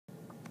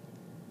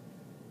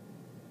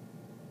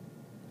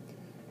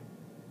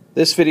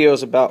This video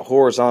is about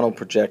horizontal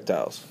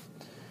projectiles.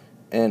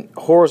 And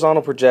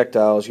horizontal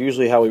projectiles,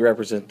 usually how we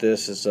represent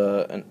this is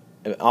an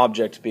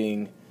object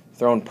being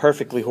thrown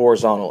perfectly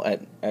horizontal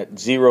at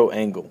zero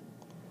angle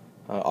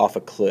off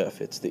a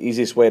cliff. It's the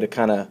easiest way to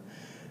kind of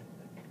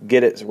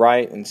get it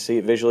right and see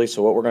it visually.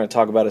 So what we're going to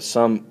talk about is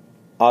some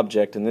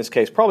object, in this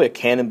case probably a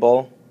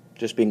cannonball,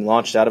 just being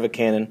launched out of a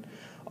cannon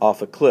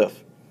off a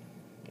cliff.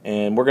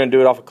 And we're going to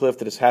do it off a cliff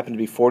that has happened to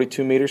be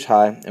 42 meters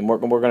high, and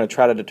what we're going to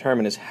try to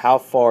determine is how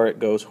far it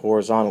goes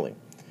horizontally.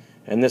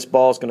 And this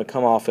ball is going to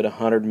come off at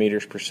 100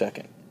 meters per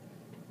second.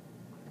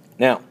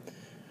 Now,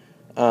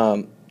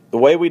 the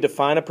way we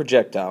define a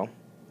projectile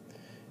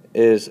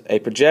is a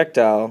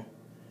projectile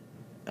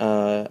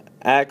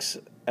acts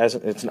as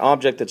it's an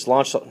object that's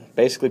launched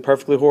basically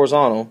perfectly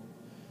horizontal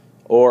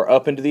or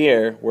up into the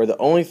air, where the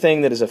only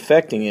thing that is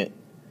affecting it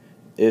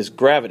is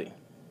gravity.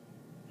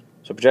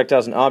 So a projectile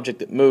is an object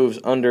that moves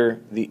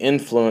under the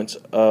influence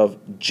of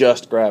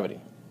just gravity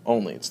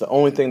only. It's the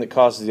only thing that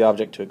causes the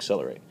object to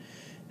accelerate.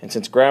 And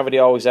since gravity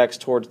always acts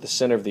towards the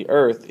center of the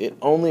earth, it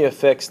only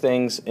affects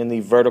things in the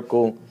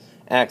vertical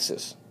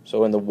axis,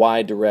 so in the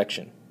y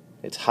direction,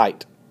 its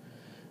height.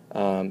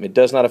 It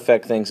does not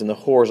affect things in the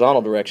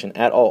horizontal direction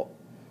at all.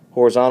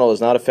 Horizontal is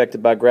not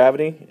affected by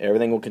gravity.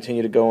 Everything will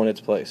continue to go in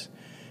its place.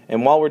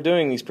 And while we're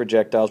doing these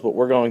projectiles, what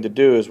we're going to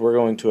do is we're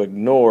going to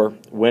ignore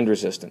wind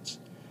resistance.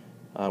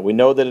 We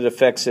know that it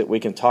affects it. We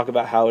can talk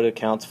about how it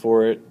accounts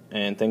for it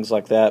and things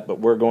like that, but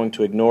we're going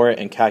to ignore it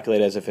and calculate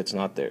as if it's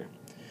not there.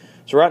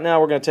 So right now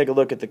we're going to take a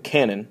look at the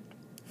cannon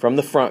from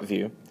the front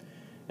view,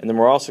 and then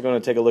we're also going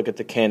to take a look at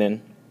the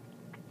cannon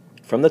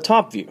from the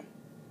top view.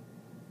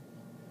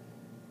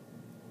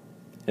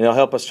 And it'll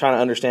help us try to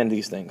understand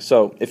these things.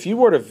 So if you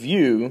were to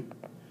view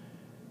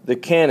the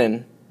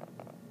cannon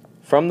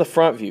from the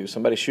front view,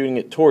 somebody shooting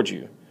it towards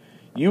you,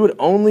 you would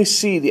only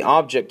see the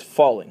object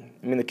falling.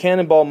 I mean, the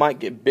cannonball might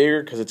get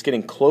bigger because it's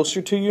getting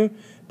closer to you,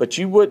 but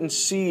you wouldn't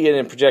see it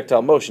in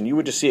projectile motion. You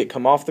would just see it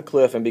come off the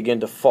cliff and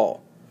begin to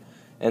fall.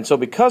 And so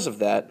because of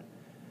that,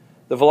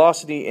 the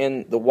velocity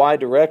in the y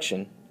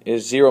direction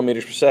is 0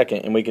 meters per second,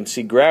 and we can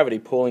see gravity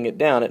pulling it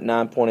down at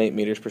 9.8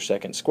 meters per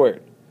second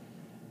squared.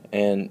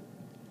 And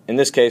in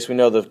this case, we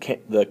know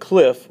the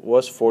cliff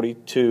was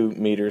 42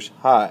 meters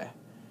high.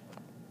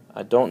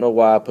 I don't know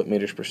why I put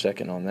meters per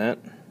second on that.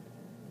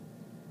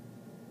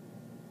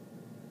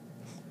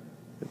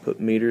 Put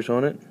meters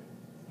on it.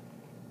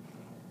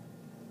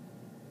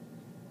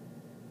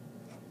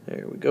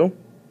 There we go.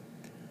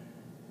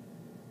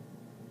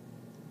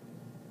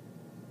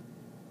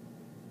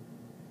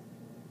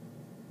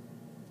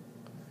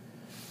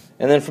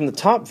 And then from the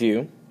top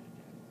view,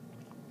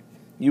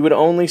 you would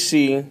only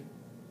see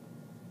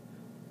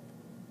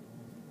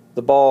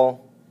the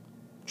ball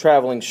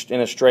traveling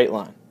in a straight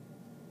line.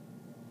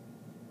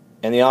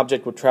 And the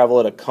object would travel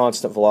at a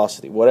constant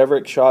velocity. Whatever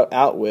it shot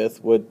out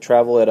with would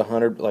travel at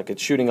 100, like it's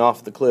shooting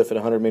off the cliff at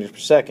 100 meters per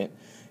second.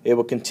 It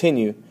will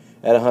continue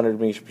at 100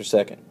 meters per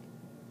second.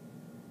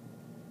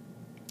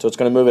 So it's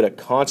going to move at a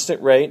constant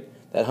rate.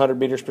 That 100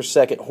 meters per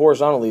second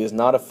horizontally is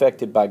not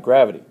affected by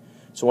gravity.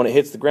 So when it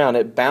hits the ground,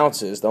 it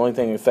bounces. The only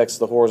thing that affects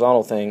the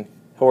horizontal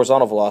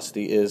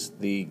velocity is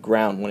the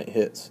ground when it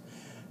hits.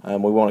 We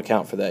won't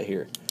account for that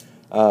here.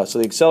 So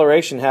the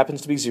acceleration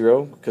happens to be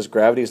 0 because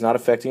gravity is not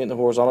affecting it in the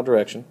horizontal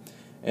direction.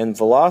 And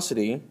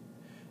velocity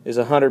is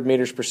 100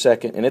 meters per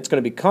second, and it's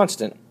going to be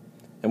constant.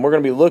 And we're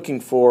going to be looking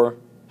for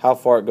how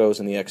far it goes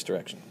in the x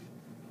direction.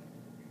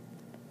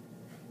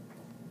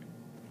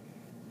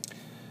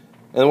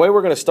 And the way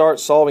we're going to start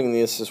solving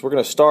this is we're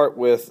going to start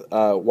with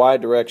y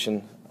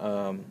direction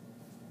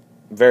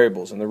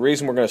variables. And the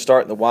reason we're going to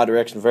start in the y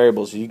direction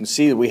variables is you can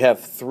see that we have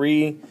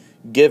 3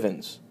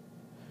 givens.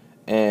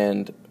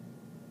 And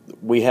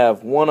we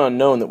have one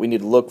unknown that we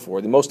need to look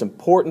for. The most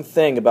important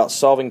thing about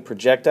solving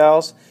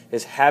projectiles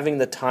is having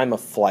the time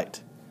of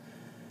flight.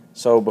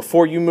 So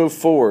before you move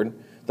forward,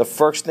 the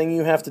first thing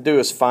you have to do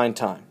is find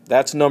time.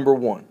 That's number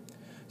 1.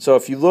 So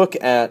if you look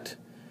at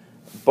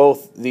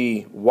both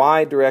the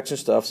y direction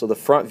stuff, so the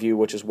front view,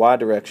 which is y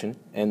direction,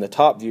 and the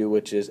top view,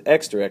 which is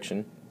x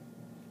direction,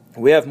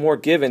 we have more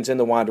givens in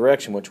the y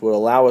direction, which will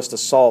allow us to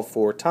solve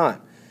for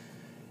time.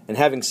 And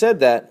having said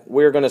that,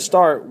 we're going to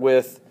start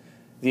with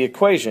the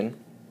equation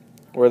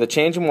where the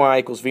change in y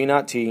equals v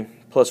naught t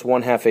plus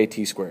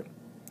 1/2 at squared.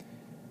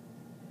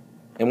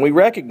 And we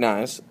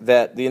recognize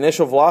that the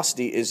initial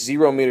velocity is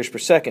 0 meters per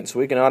second, so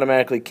we can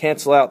automatically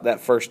cancel out that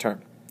first term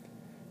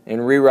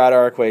and rewrite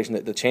our equation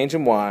that the change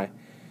in y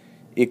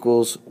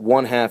equals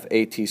 1/2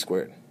 at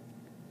squared.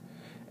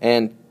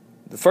 And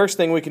the first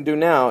thing we can do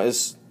now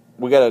is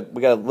we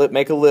gotta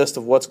make a list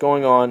of what's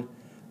going on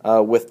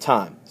with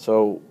time.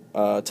 So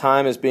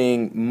time is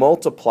being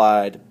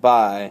multiplied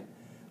by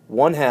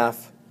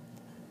 1/2,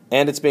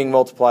 and it's being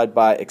multiplied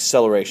by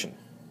acceleration.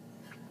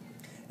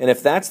 And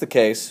if that's the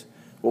case,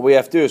 what we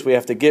have to do is we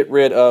have to get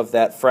rid of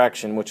that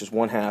fraction, which is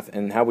 1/2,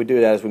 and how we do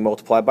that is we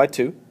multiply by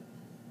 2,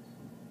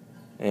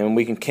 and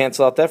we can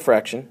cancel out that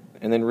fraction,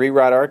 and then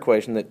rewrite our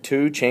equation that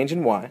 2 change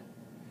in y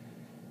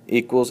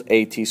equals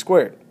at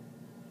squared.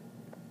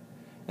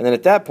 And then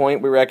at that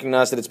point, we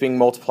recognize that it's being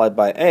multiplied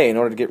by a. In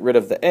order to get rid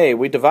of the a,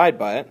 we divide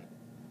by it,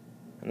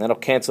 and that'll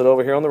cancel it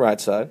over here on the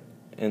right side.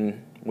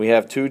 And we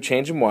have 2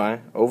 changing y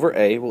over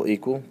a will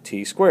equal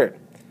t squared.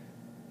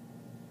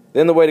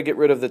 Then the way to get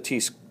rid of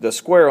the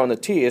square on the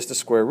t is to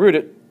square root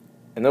it,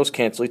 and those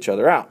cancel each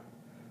other out.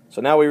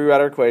 So now we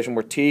rewrite our equation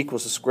where t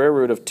equals the square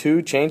root of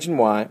 2 changing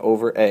y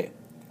over a.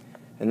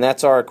 And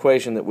that's our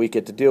equation that we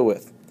get to deal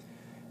with.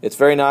 It's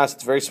very nice,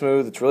 it's very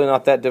smooth, it's really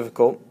not that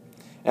difficult.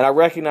 And I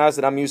recognize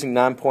that I'm using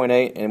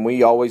 9.8 and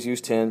we always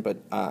use 10, but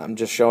I'm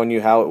just showing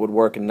you how it would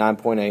work in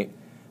 9.8.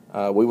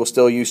 We will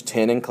still use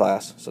 10 in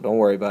class, so don't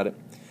worry about it.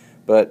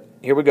 But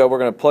here we go, we're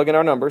going to plug in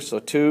our numbers. So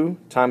 2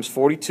 times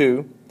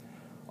 42,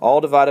 all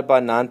divided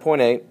by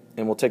 9.8,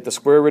 and we'll take the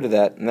square root of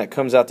that, and that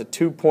comes out to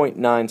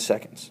 2.9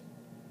 seconds.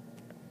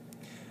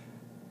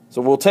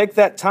 So we'll take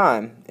that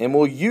time and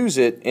we'll use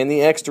it in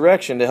the x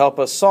direction to help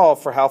us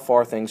solve for how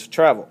far things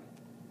travel.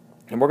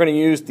 And we're going to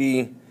use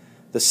the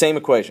same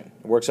equation.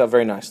 It works out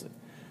very nicely.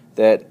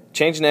 That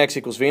change in x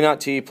equals v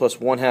naught t plus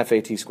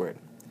 1/2 at squared.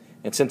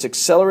 And since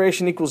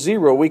acceleration equals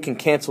 0, we can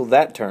cancel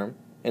that term,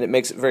 and it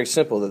makes it very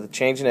simple that the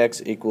change in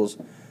x equals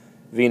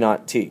v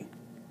naught t.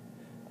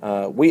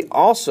 We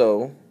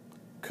also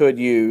could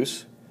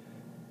use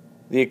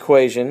the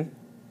equation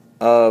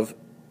of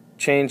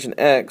change in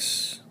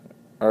x,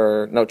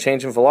 or no,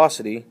 change in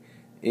velocity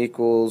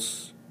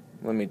equals,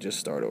 let me just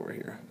start over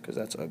here because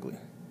that's ugly.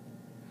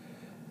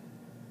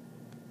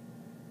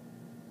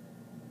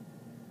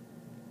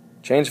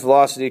 Change in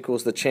velocity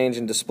equals the change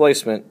in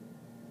displacement,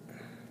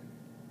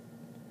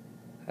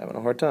 having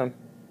a hard time,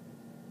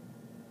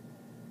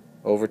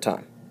 over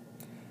time.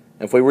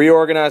 And if we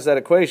reorganize that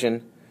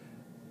equation,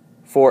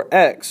 for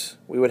x,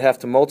 we would have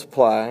to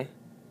multiply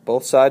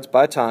both sides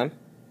by time.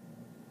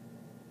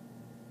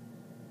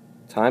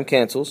 Time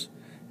cancels,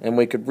 and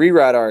we could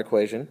rewrite our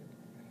equation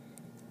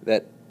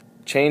that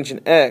change in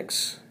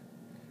x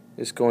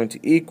is going to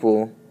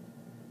equal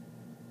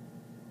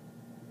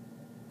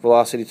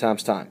velocity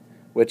times time,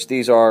 which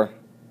these are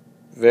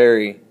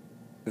very,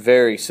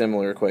 very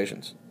similar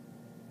equations.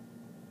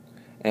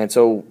 And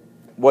so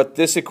what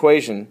this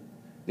equation,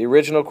 the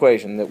original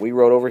equation that we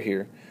wrote over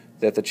here,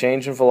 that the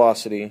change in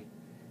velocity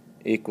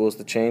equals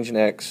the change in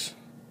x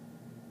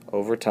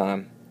over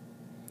time,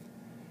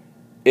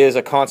 is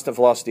a constant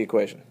velocity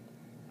equation.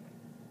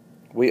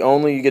 We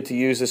only get to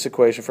use this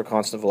equation for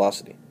constant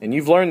velocity. And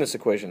you've learned this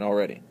equation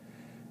already,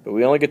 but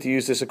we only get to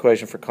use this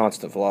equation for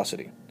constant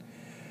velocity.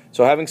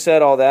 So having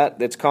said all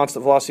that, it's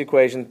constant velocity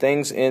equation.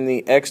 Things in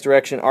the x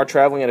direction are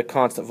traveling at a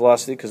constant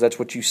velocity because that's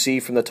what you see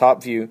from the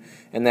top view,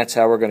 and that's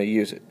how we're going to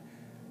use it.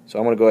 So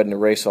I'm going to go ahead and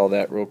erase all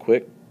that real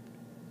quick,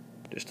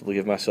 just to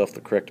give myself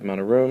the correct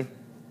amount of room.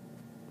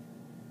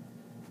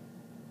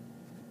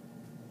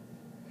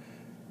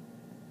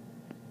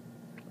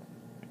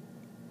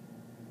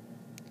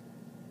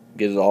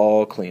 Get it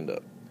all cleaned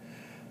up.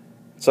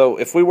 So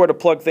if we were to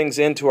plug things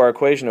into our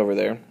equation over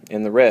there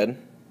in the red,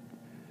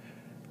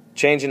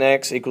 change in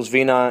x equals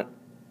v naught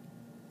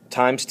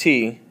times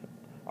t.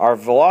 Our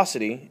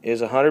velocity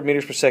is 100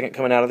 meters per second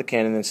coming out of the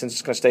cannon, and since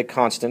it's going to stay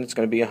constant, it's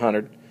going to be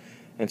 100.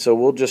 And so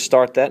we'll just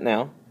start that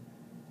now.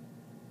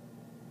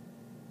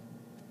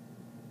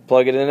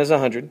 Plug it in as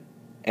 100.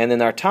 And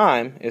then our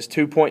time is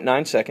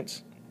 2.9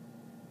 seconds.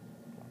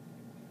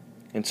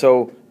 And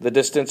so the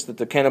distance that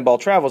the cannonball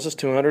travels is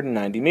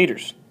 290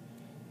 meters.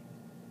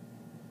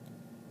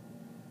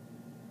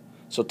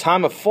 So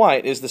time of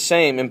flight is the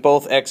same in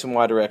both x and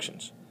y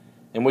directions.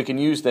 And we can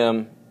use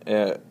them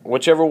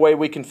whichever way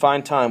we can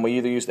find time. We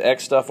either use the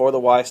x stuff or the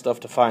y stuff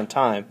to find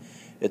time.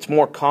 It's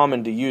more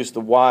common to use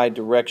the y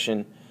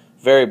direction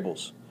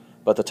variables.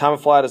 But the time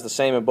of flight is the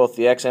same in both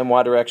the x and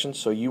y directions,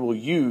 so you will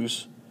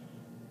use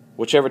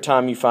whichever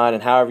time you find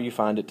and however you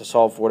find it to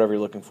solve for whatever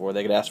you're looking for.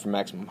 They could ask for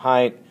maximum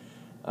height,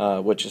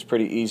 which is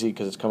pretty easy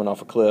because it's coming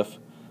off a cliff.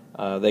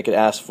 They could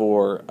ask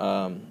for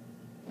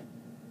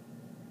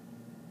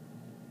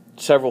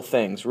several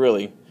things,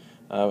 really,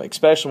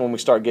 especially when we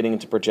start getting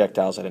into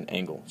projectiles at an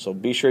angle. So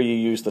be sure you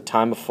use the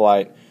time of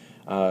flight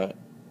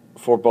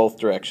for both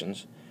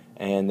directions.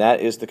 And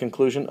that is the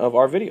conclusion of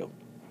our video.